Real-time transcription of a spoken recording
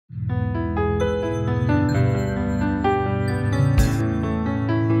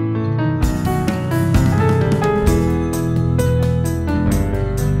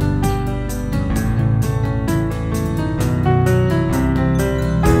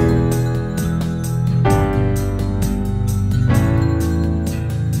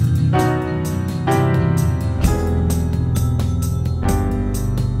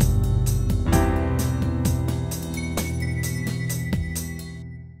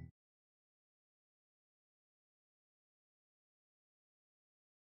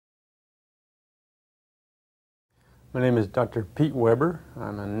My name is Dr. Pete Weber.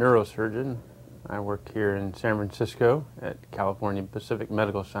 I'm a neurosurgeon. I work here in San Francisco at California Pacific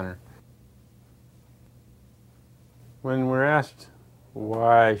Medical Center. When we're asked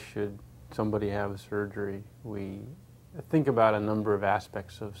why should somebody have surgery, we think about a number of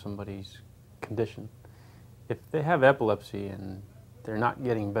aspects of somebody's condition. If they have epilepsy and they're not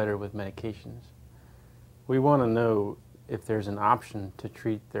getting better with medications, we want to know if there's an option to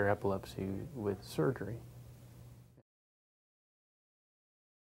treat their epilepsy with surgery.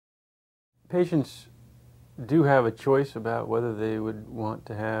 Patients do have a choice about whether they would want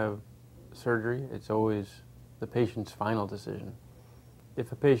to have surgery. It's always the patient's final decision.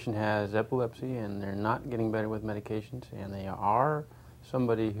 If a patient has epilepsy and they're not getting better with medications and they are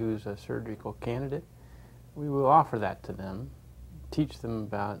somebody who's a surgical candidate, we will offer that to them, teach them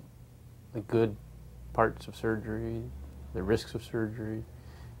about the good parts of surgery, the risks of surgery,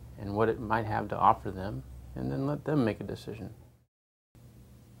 and what it might have to offer them, and then let them make a decision.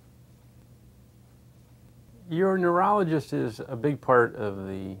 Your neurologist is a big part of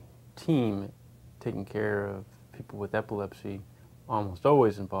the team taking care of people with epilepsy. Almost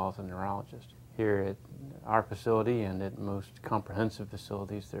always involves a neurologist. Here at our facility and at most comprehensive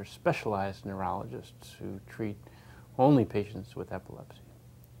facilities, there are specialized neurologists who treat only patients with epilepsy.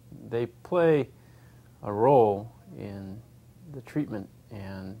 They play a role in the treatment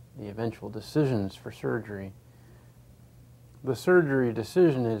and the eventual decisions for surgery. The surgery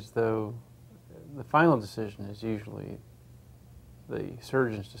decision is, though, the final decision is usually the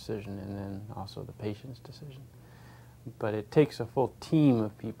surgeon's decision and then also the patient's decision. But it takes a full team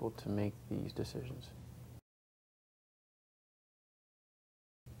of people to make these decisions.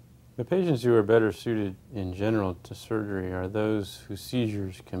 The patients who are better suited in general to surgery are those whose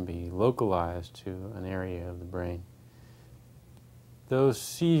seizures can be localized to an area of the brain. Those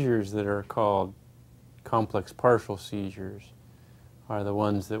seizures that are called complex partial seizures are the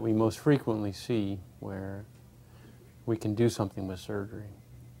ones that we most frequently see where we can do something with surgery.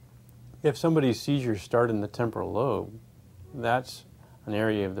 If somebody's seizures start in the temporal lobe, that's an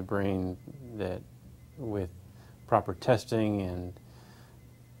area of the brain that with proper testing and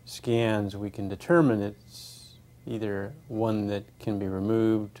scans we can determine it's either one that can be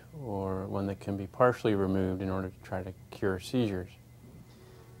removed or one that can be partially removed in order to try to cure seizures.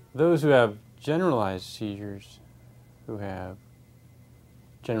 Those who have generalized seizures, who have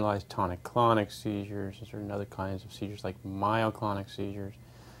generalized tonic-clonic seizures and certain other kinds of seizures like myoclonic seizures,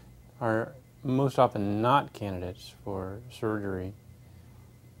 are most often not candidates for surgery.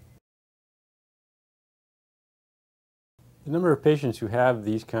 The number of patients who have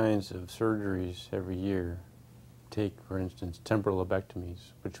these kinds of surgeries every year, take for instance temporal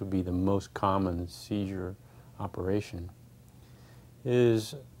lobectomies, which would be the most common seizure operation,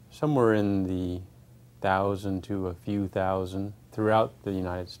 is somewhere in the 1,000 to a few thousand throughout the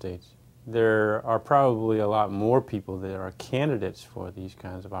United States. There are probably a lot more people that are candidates for these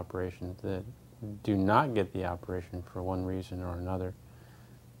kinds of operations that do not get the operation for one reason or another.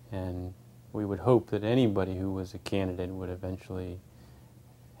 And we would hope that anybody who was a candidate would eventually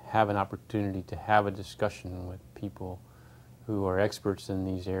have an opportunity to have a discussion with people who are experts in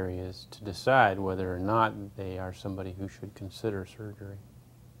these areas to decide whether or not they are somebody who should consider surgery.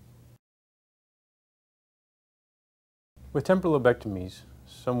 With temporal lobectomies,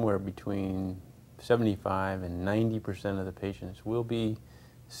 somewhere between 75 and 90% of the patients will be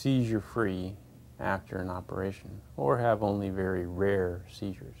seizure-free after an operation or have only very rare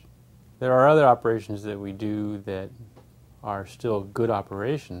seizures. There are other operations that we do that are still good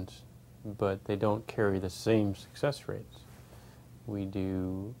operations, but they don't carry the same success rates. We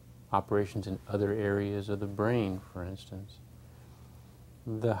do operations in other areas of the brain, for instance.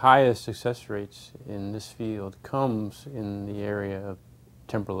 The highest success rates in this field comes in the area of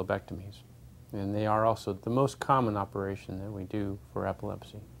temporal lobectomies, and they are also the most common operation that we do for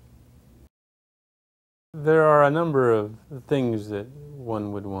epilepsy. There are a number of things that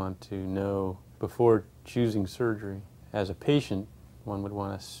one would want to know before choosing surgery. As a patient, one would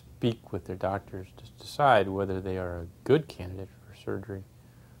want to speak with their doctors to decide whether they are a good candidate for surgery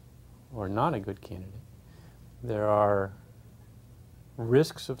or not a good candidate. There are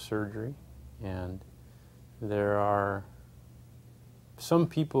risks of surgery, and there are some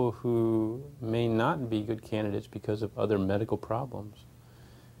people who may not be good candidates because of other medical problems.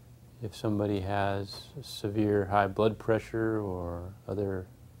 If somebody has severe high blood pressure or other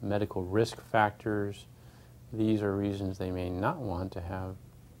medical risk factors, these are reasons they may not want to have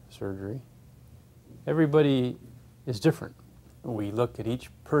surgery. Everybody is different. We look at each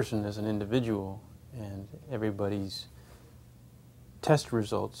person as an individual, and everybody's test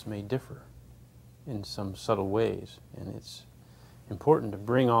results may differ. in some subtle ways, and it's important to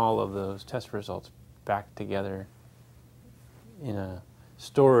bring all of those test results back together in a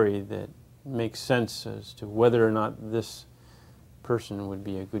story that makes sense as to whether or not this person would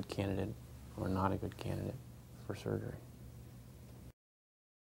be a good candidate or not a good candidate for surgery.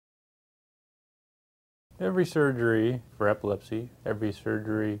 Every surgery for epilepsy, every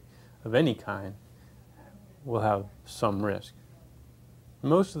surgery of any kind, will have some risk.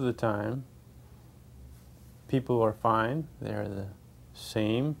 Most of the time, people are fine. They're the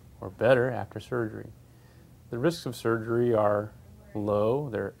same or better after surgery. The risks of surgery are low,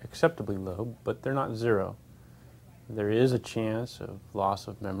 they're acceptably low, but they're not zero. There is a chance of loss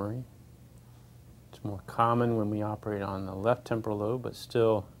of memory. It's more common when we operate on the left temporal lobe, but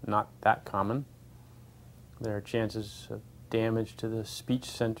still not that common. There are chances of damage to the speech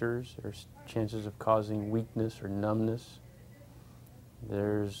centers. There's chances of causing weakness or numbness.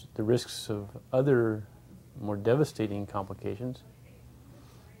 There's the risks of other more devastating complications.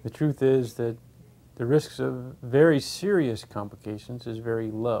 The truth is that the risks of very serious complications is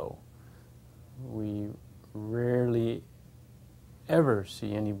very low. We rarely ever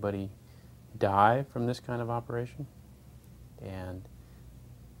see anybody die from this kind of operation, and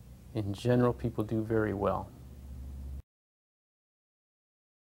in general, people do very well.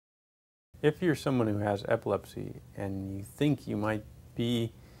 If you're someone who has epilepsy and you think you might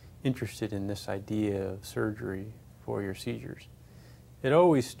be interested in this idea of surgery for your seizures, it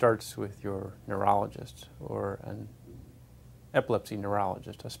always starts with your neurologist or an epilepsy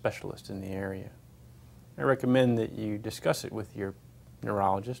neurologist, a specialist in the area. I recommend that you discuss it with your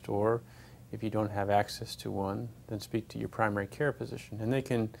neurologist, or if you don't have access to one, then speak to your primary care physician, and they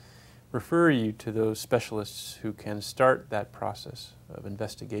can refer you to those specialists who can start that process of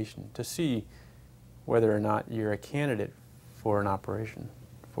investigation to see whether or not you're a candidate for an operation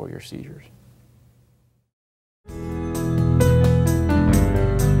for your seizures.